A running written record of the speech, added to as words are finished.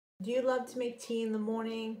Do you love to make tea in the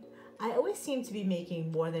morning? I always seem to be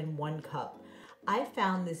making more than 1 cup. I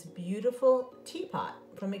found this beautiful teapot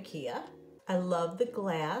from IKEA. I love the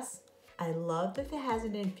glass. I love that it has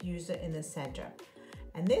an infuser in the center.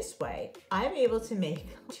 And this way, I'm able to make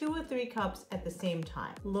 2 or 3 cups at the same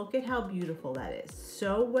time. Look at how beautiful that is.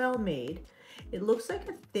 So well made. It looks like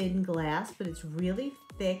a thin glass, but it's really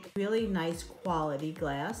thick, really nice quality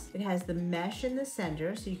glass. It has the mesh in the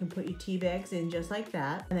center, so you can put your tea bags in just like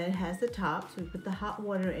that. And then it has the top, so we put the hot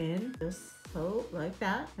water in, just so like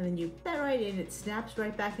that. And then you put that right in, it snaps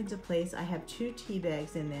right back into place. I have 2 tea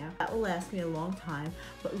bags in there. That will last me a long time,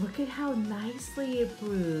 but look at how nicely it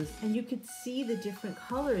brews. And you can see the different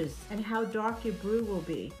colors and how dark your brew will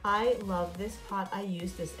be. I love this pot. I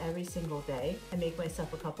use this every single day. I make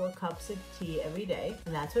myself a couple of cups of tea every day,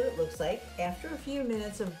 and that's what it looks like after a few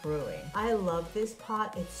minutes of brewing. I love this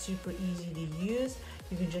pot. It's super easy to use.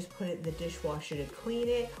 You can just put it in the dishwasher to clean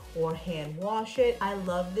it or hand wash it. I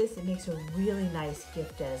love this. It makes a really nice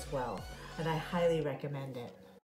gift as well, and I highly recommend it.